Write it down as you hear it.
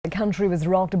country was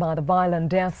rocked by the violent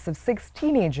deaths of 6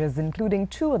 teenagers, including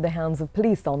 2 at the hands of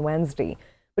police on Wednesday.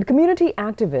 But community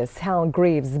activist Hal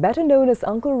Greaves, better known as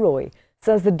Uncle Roy,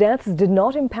 says the deaths did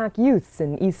not impact youths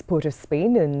in East Port of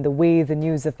Spain in the way the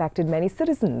news affected many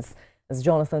citizens. As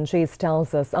Jonathan Chase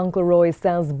tells us, Uncle Roy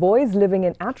says boys living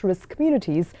in at-risk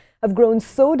communities have grown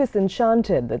so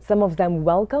disenchanted that some of them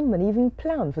welcome and even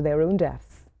plan for their own deaths.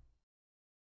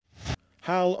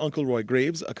 Hal Uncle Roy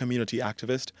Greaves, a community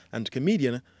activist and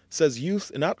comedian, says youth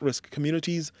in at-risk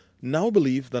communities now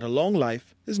believe that a long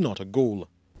life is not a goal.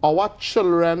 Our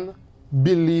children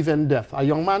believe in death. A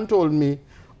young man told me,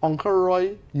 Uncle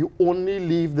Roy, you only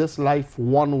leave this life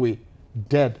one way,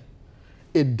 dead.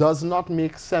 It does not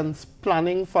make sense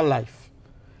planning for life.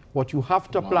 What you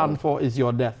have to plan for is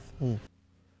your death.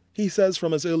 He says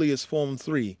from as early as Form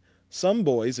 3, some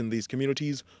boys in these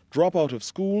communities drop out of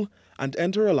school and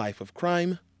enter a life of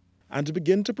crime and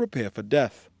begin to prepare for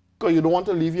death. Because you don't want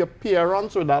to leave your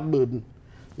parents with that burden.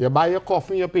 You buy your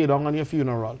coffin, you pay down on your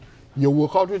funeral. You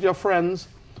work out with your friends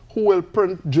who will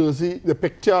print the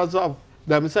pictures of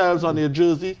themselves on their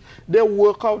jerseys. They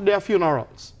work out their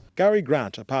funerals. Gary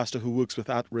Grant, a pastor who works with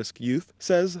at-risk youth,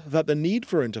 says that the need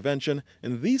for intervention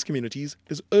in these communities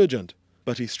is urgent,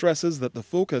 but he stresses that the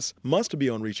focus must be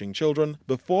on reaching children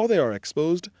before they are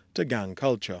exposed to gang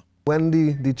culture. When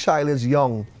the child is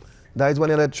young, that is when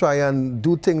they try and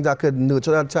do things that could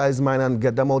nurture that child's mind and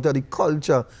get them out of the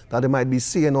culture that they might be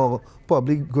seeing or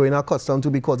probably growing accustomed to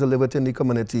because they live within the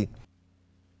community.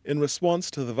 In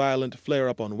response to the violent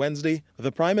flare-up on Wednesday,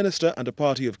 the Prime Minister and a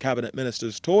party of cabinet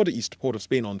ministers toured East Port of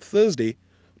Spain on Thursday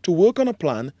to work on a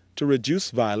plan to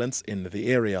reduce violence in the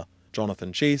area.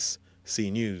 Jonathan Chase, C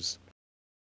News.